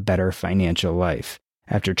live a better financial life.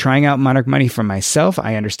 After trying out Monarch Money for myself,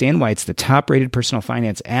 I understand why it's the top-rated personal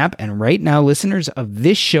finance app. And right now, listeners of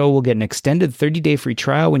this show will get an extended 30-day free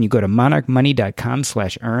trial when you go to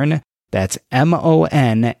monarchmoney.com/earn. That's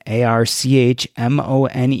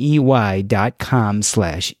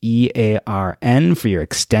monarchmoney.com/EARN for your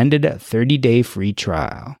extended 30-day free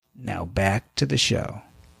trial. Now back to the show.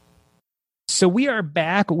 So we are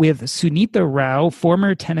back with Sunita Rao,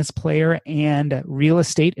 former tennis player and real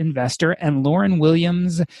estate investor, and Lauren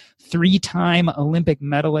Williams, 3-time Olympic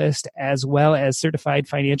medalist, as well as certified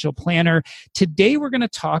financial planner. Today, we're going to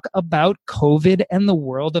talk about COVID and the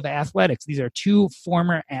world of athletics. These are two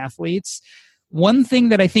former athletes. One thing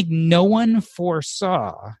that I think no one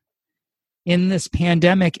foresaw in this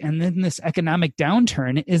pandemic and in this economic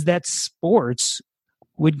downturn is that sports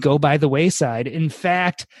would go by the wayside. In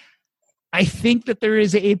fact, I think that there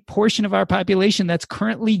is a portion of our population that's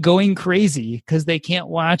currently going crazy because they can't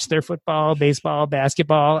watch their football, baseball,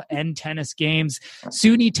 basketball, and tennis games.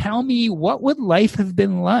 Suni, tell me, what would life have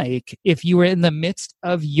been like if you were in the midst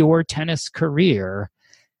of your tennis career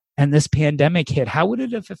and this pandemic hit? How would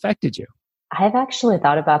it have affected you? I've actually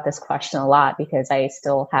thought about this question a lot because I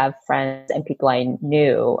still have friends and people I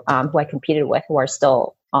knew who I competed with who are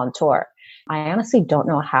still on tour. I honestly don't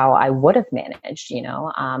know how I would have managed,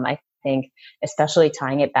 I think especially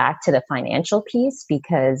tying it back to the financial piece,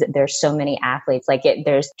 because there's so many athletes,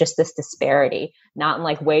 there's just this disparity, not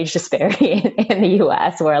in wage disparity in the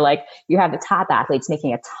US where you have the top athletes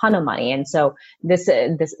making a ton of money. And so this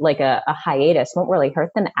a hiatus won't really hurt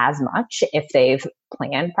them as much if they've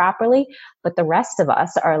planned properly. But the rest of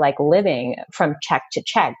us are living from check to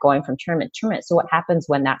check, going from tournament to tournament. So what happens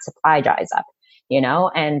when that supply dries up?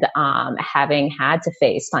 And having had to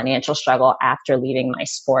face financial struggle after leaving my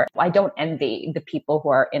sport, I don't envy the people who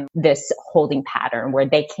are in this holding pattern where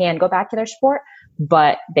they can go back to their sport,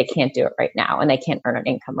 but they can't do it right now and they can't earn an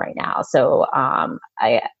income right now. So I'm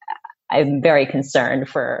very concerned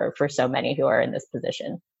for so many who are in this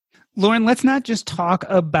position. Lauren, let's not just talk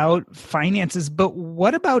about finances, but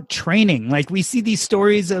what about training? We see these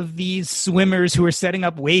stories of these swimmers who are setting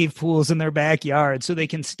up wave pools in their backyard so they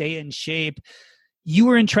can stay in shape. You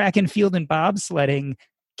were in track and field and bobsledding.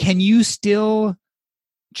 Can you still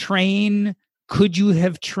train? Could you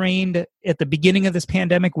have trained at the beginning of this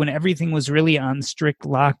pandemic when everything was really on strict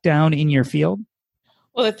lockdown in your field?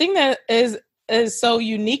 Well, the thing that is is so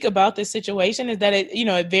unique about this situation is that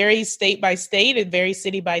it varies state by state, it varies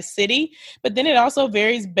city by city, but then it also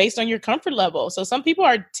varies based on your comfort level. So some people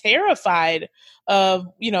are terrified of,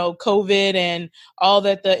 COVID and all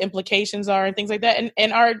that the implications are and things like that,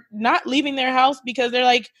 and are not leaving their house because they're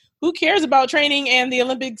like, who cares about training and the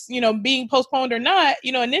Olympics, being postponed or not?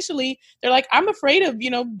 Initially they're like, I'm afraid of,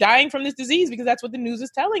 dying from this disease because that's what the news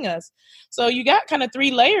is telling us. So you got kind of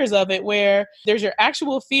three layers of it where there's your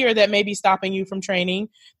actual fear that may be stopping you from training.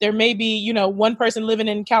 There may be, one person living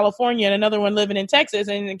in California and another one living in Texas.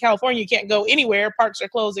 And in California, you can't go anywhere. Parks are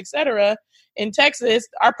closed, etc. In Texas,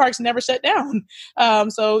 our parks never shut down.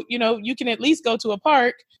 So, you can at least go to a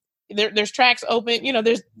park. There's tracks open,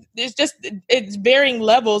 it's varying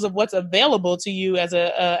levels of what's available to you as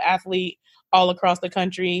a athlete all across the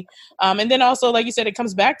country. And then also, like you said, it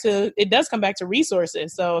does come back to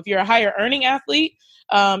resources. So if you're a higher earning athlete,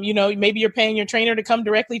 maybe you're paying your trainer to come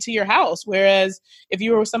directly to your house. Whereas if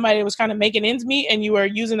you were somebody that was kind of making ends meet and you were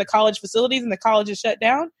using the college facilities and the college is shut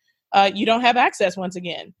down, you don't have access once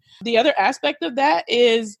again. The other aspect of that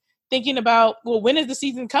is thinking about, well, when is the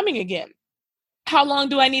season coming again? How long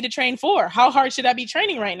do I need to train for? How hard should I be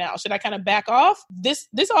training right now? Should I kind of back off? This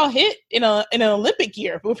all hit in an Olympic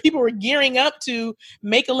year where people were gearing up to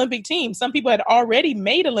make Olympic teams. Some people had already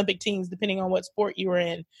made Olympic teams depending on what sport you were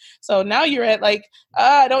in. So now you're at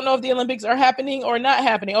I don't know if the Olympics are happening or not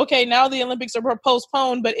happening. Okay, now the Olympics are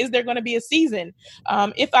postponed, but is there going to be a season?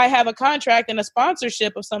 If I have a contract and a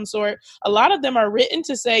sponsorship of some sort, a lot of them are written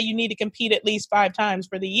to say you need to compete at least 5 times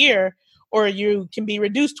for the year, or you can be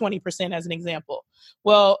reduced 20% as an example.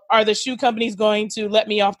 Well, are the shoe companies going to let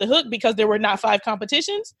me off the hook because there were not 5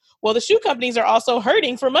 competitions? Well, the shoe companies are also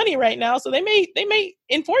hurting for money right now, so they may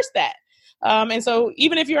enforce that. And so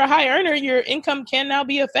even if you're a high earner, your income can now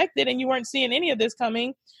be affected, and you weren't seeing any of this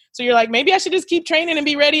coming. So you're like, maybe I should just keep training and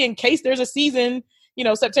be ready in case there's a season,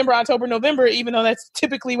 September, October, November, even though that's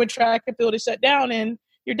typically when track and field is shut down and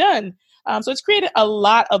you're done. So it's created a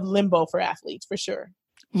lot of limbo for athletes, for sure.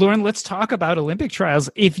 Lauren, let's talk about Olympic trials.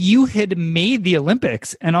 If you had made the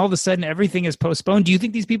Olympics and all of a sudden everything is postponed, do you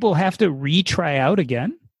think these people have to retry out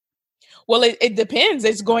again? Well, it depends.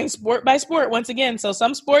 It's going sport by sport once again. So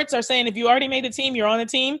some sports are saying if you already made a team, you're on the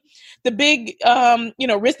team. The big,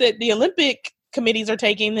 risk that the Olympic committees are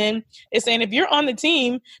taking then is saying if you're on the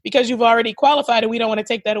team because you've already qualified and we don't want to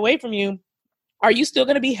take that away from you, are you still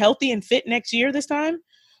going to be healthy and fit next year this time?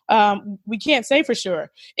 We can't say for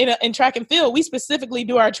sure. In track and field, we specifically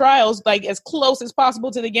do our trials as close as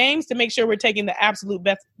possible to the games to make sure we're taking the absolute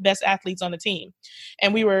best athletes on the team.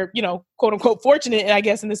 And we were, quote unquote, fortunate, I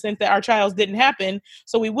guess, in the sense that our trials didn't happen.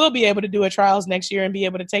 So we will be able to do a trials next year and be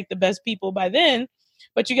able to take the best people by then.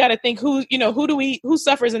 But you got to think who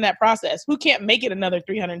suffers in that process? Who can't make it another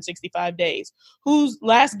 365 days? Whose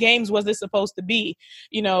last games was this supposed to be?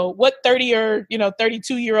 What 30 or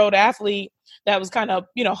 32-year-old athlete that was kind of,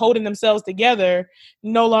 holding themselves together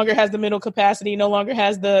no longer has the mental capacity, no longer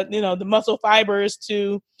has the, the muscle fibers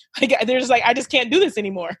to, they're just like, I just can't do this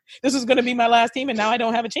anymore. This is going to be my last team and now I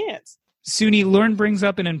don't have a chance. Suni, Lauren brings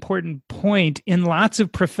up an important point. In lots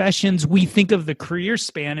of professions, we think of the career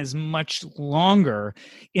span as much longer.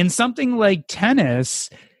 In something like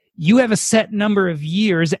tennis, you have a set number of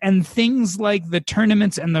years, and things like the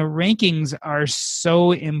tournaments and the rankings are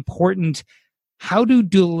so important. How do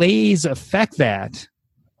delays affect that?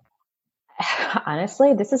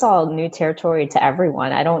 Honestly, this is all new territory to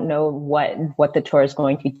everyone. I don't know what the tour is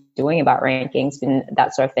going to be doing about rankings and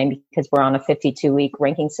that sort of thing, because we're on a 52-week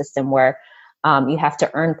ranking system where you have to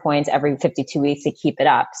earn points every 52 weeks to keep it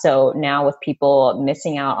up. So now with people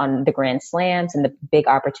missing out on the Grand Slams and the big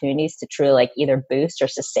opportunities to truly either boost or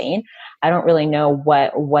sustain, I don't really know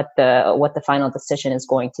what the final decision is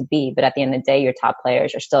going to be. But at the end of the day, your top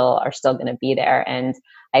players are still going to be there. And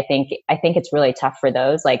I think it's really tough for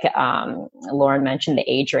those. Lauren mentioned the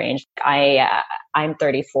age range. I'm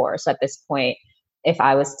 34. So at this point, if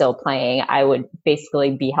I was still playing, I would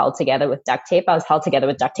basically be held together with duct tape. I was held together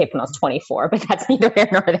with duct tape when I was 24, but that's neither here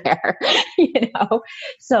nor there,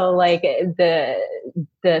 So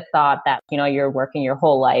the thought that, you're working your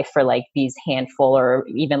whole life for these handful or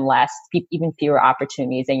even less, even fewer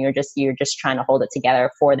opportunities, and you're just trying to hold it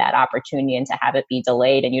together for that opportunity, and to have it be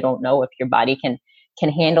delayed, and you don't know if your body can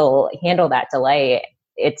handle that delay.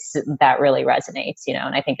 That really resonates,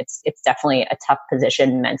 and I think it's definitely a tough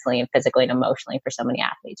position mentally and physically and emotionally for so many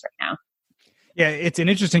athletes right now. Yeah, it's an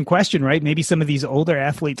interesting question, right? Maybe some of these older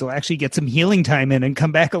athletes will actually get some healing time in and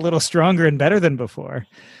come back a little stronger and better than before.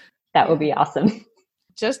 That would be awesome.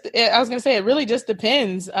 I was going to say, it really just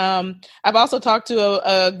depends. I've also talked to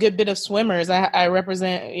a good bit of swimmers. I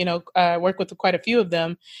represent, work with quite a few of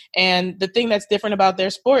them. And the thing that's different about their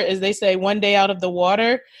sport is they say 1 day out of the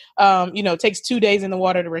water, takes 2 days in the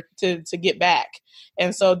water to get back.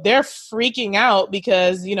 And so they're freaking out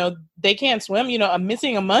because, they can't swim.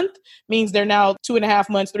 Missing a month means they're now 2.5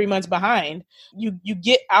 months, 3 months behind. You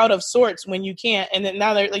get out of sorts when you can't. And then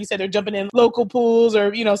now like you said, they're jumping in local pools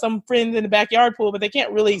or, some friends in the backyard pool, but they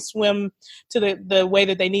can't really swim to the way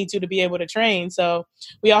that they need to be able to train. So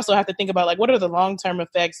we also have to think about, like, what are the long-term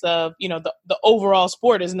effects of, the overall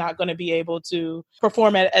sport is not going to be able to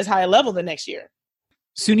perform at as high a level the next year.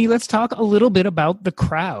 Suni, let's talk a little bit about the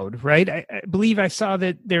crowd, right? I believe I saw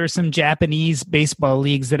that there are some Japanese baseball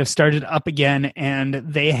leagues that have started up again, and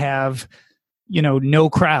they have, no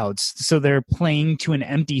crowds. So they're playing to an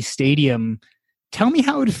empty stadium. Tell me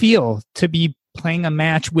how it would feel to be playing a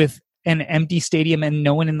match with an empty stadium and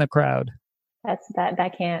no one in the crowd. That's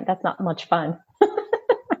not much fun.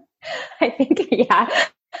 I think, yeah.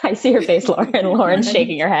 I see your face, Lauren. Lauren's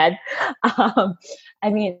shaking her head.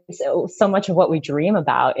 So much of what we dream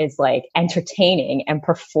about is like entertaining and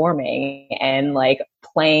performing and like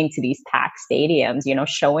playing to these packed stadiums,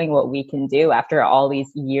 showing what we can do after all these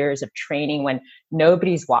years of training when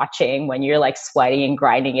nobody's watching, when you're like sweating and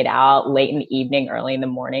grinding it out late in the evening, early in the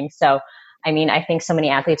morning. So, I think so many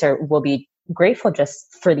athletes will be grateful just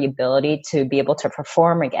for the ability to be able to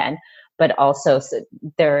perform again. But also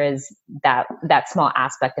there is that small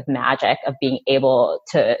aspect of magic of being able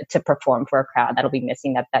to perform for a crowd that'll be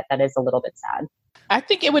missing. That is a little bit sad. I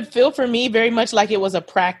think it would feel for me very much like it was a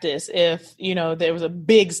practice if, there was a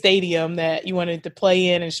big stadium that you wanted to play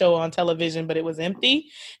in and show on television, but it was empty.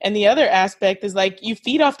 And the other aspect is like you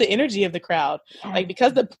feed off the energy of the crowd, like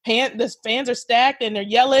because the fans are stacked and they're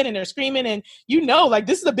yelling and they're screaming and like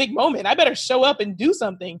this is a big moment. I better show up and do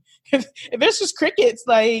something. If it's just crickets,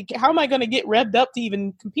 like how am I going to get revved up to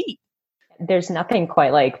even compete? There's nothing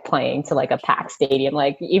quite like playing to like a packed stadium.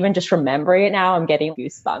 Like even just remembering it now, I'm getting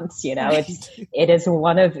goosebumps, it is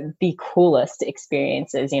one of the coolest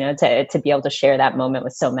experiences, to be able to share that moment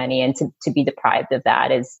with so many and to be deprived of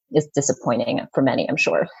that is disappointing for many, I'm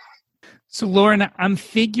sure. So Lauren, I'm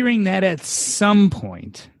figuring that at some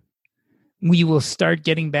point we will start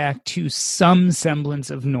getting back to some semblance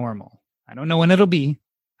of normal. I don't know when it'll be.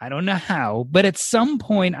 I don't know how, but at some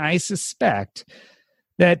point I suspect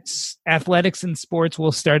that athletics and sports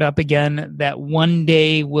will start up again, that one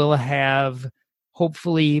day we'll have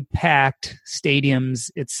hopefully packed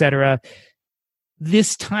stadiums, etc.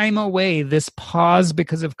 This time away, this pause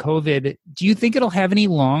because of COVID, do you think it'll have any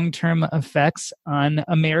long-term effects on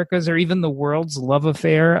America's or even the world's love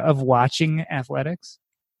affair of watching athletics?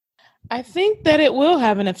 I think that it will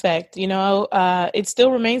have an effect. It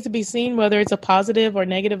still remains to be seen whether it's a positive or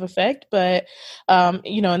negative effect. But,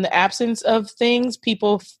 in the absence of things,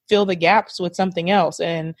 people fill the gaps with something else.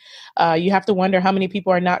 And you have to wonder how many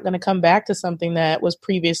people are not going to come back to something that was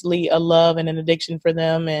previously a love and an addiction for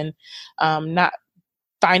them and not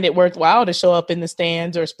find it worthwhile to show up in the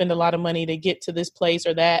stands or spend a lot of money to get to this place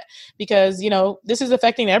or that, because, this is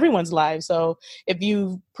affecting everyone's lives. So if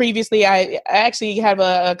you previously, I actually have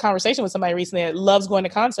a conversation with somebody recently that loves going to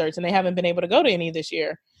concerts and they haven't been able to go to any this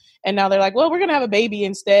year. And now they're like, well, we're going to have a baby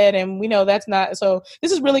instead. And we know that's not, so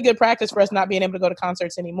this is really good practice for us not being able to go to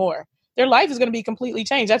concerts anymore. Their life is going to be completely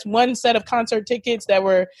changed. That's one set of concert tickets that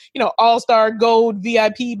were, all-star gold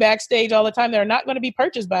VIP backstage all the time. They're not going to be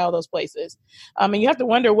purchased by all those places. And you have to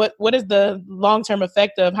wonder what is the long-term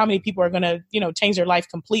effect of how many people are going to, change their life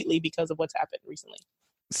completely because of what's happened recently.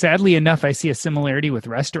 Sadly enough, I see a similarity with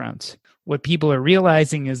restaurants. What people are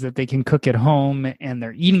realizing is that they can cook at home and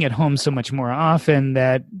they're eating at home so much more often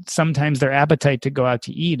that sometimes their appetite to go out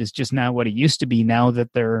to eat is just not what it used to be now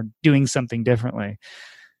that they're doing something differently.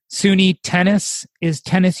 Suni, is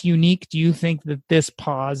tennis unique? Do you think that this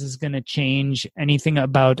pause is going to change anything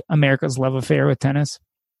about America's love affair with tennis?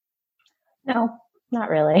 No, not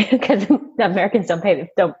really, because the Americans don't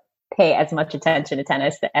pay as much attention to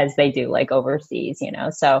tennis as they do like overseas,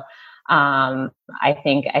 So I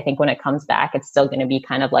think when it comes back, it's still going to be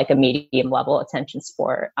kind of like a medium level attention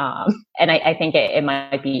sport. And I think it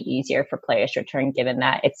might be easier for players to return given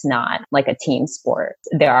that it's not like a team sport.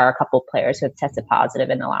 There are a couple of players who have tested positive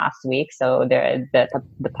in the last week. So the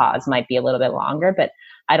pause might be a little bit longer, but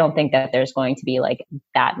I don't think that there's going to be like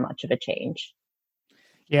that much of a change.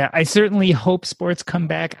 Yeah, I certainly hope sports come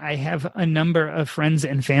back. I have a number of friends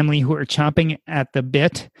and family who are chomping at the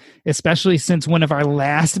bit, especially since one of our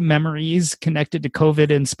last memories connected to COVID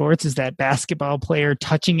in sports is that basketball player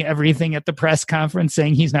touching everything at the press conference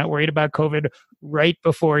saying he's not worried about COVID right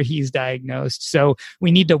before he's diagnosed. So we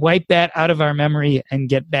need to wipe that out of our memory and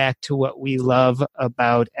get back to what we love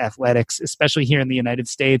about athletics, especially here in the United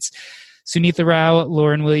States. Sunitha Rao,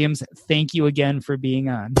 Lauren Williams, thank you again for being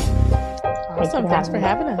on. Awesome. Thanks for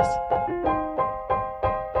having us.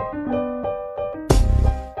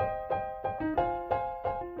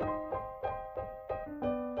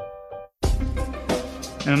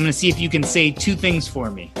 And I'm going to see if you can say two things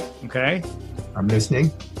for me. Okay? I'm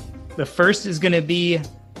listening. The first is going to be,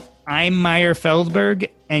 I'm Meyer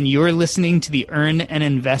Feldberg, and you're listening to the Earn and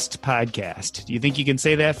Invest podcast. Do you think you can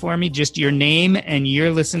say that for me? Just your name, and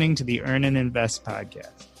you're listening to the Earn and Invest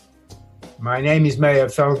podcast. My name is Meyer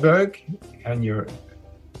Feldberg, and you're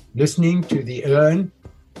listening to the Earn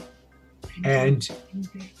and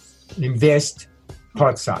Invest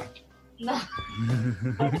podcast.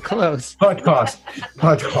 Close. Podcast.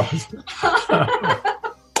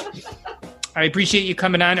 I appreciate you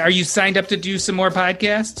coming on. Are you signed up to do some more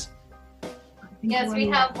podcasts? Yes, we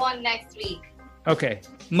have one next week. Okay.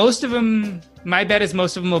 Most of them, my bet is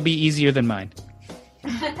most of them will be easier than mine.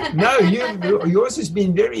 No, yours has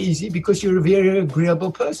been very easy because you're a very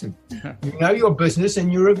agreeable person. You know your business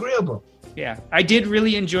and you're agreeable. Yeah, I did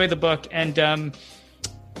really enjoy the book. And,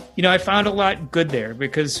 I found a lot good there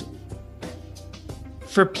because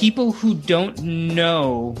for people who don't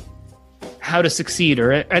know how to succeed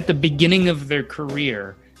or at the beginning of their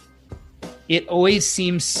career, it always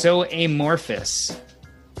seems so amorphous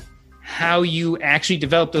how you actually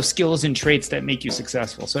develop those skills and traits that make you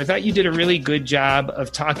successful. So I thought you did a really good job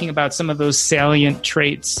of talking about some of those salient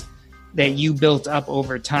traits that you built up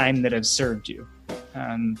over time that have served you.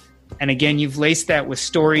 And again, you've laced that with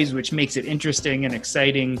stories, which makes it interesting and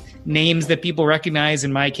exciting. Names that people recognize.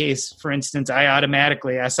 In my case, for instance,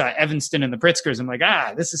 I saw Evanston and the Pritzkers. I'm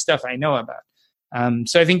like, this is stuff I know about.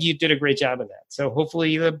 So I think you did a great job of that. So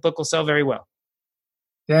hopefully the book will sell very well.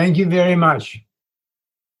 Thank you very much.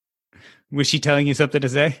 Was she telling you something to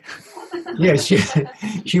say? Yes,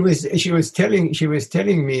 she was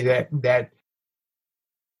telling me that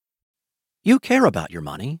you care about your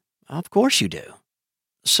money. Of course you do.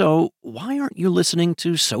 So why aren't you listening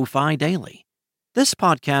to SoFi Daily? This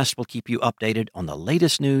podcast will keep you updated on the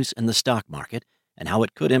latest news in the stock market and how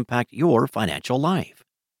it could impact your financial life.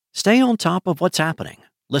 Stay on top of what's happening.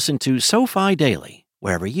 Listen to SoFi Daily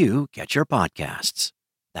wherever you get your podcasts.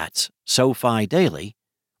 That's SoFi Daily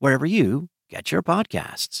wherever you get your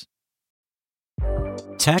podcasts.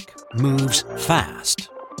 Tech moves fast,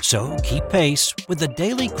 so keep pace with the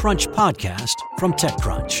Daily Crunch podcast from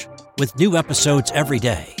TechCrunch. With new episodes every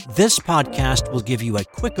day, this podcast will give you a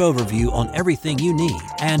quick overview on everything you need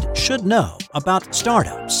and should know about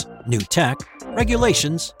startups, new tech,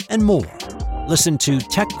 regulations, and more. Listen to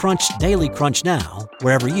TechCrunch Daily Crunch now,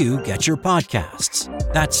 wherever you get your podcasts.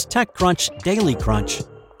 That's TechCrunch Daily Crunch,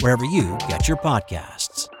 wherever you get your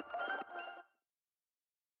podcasts.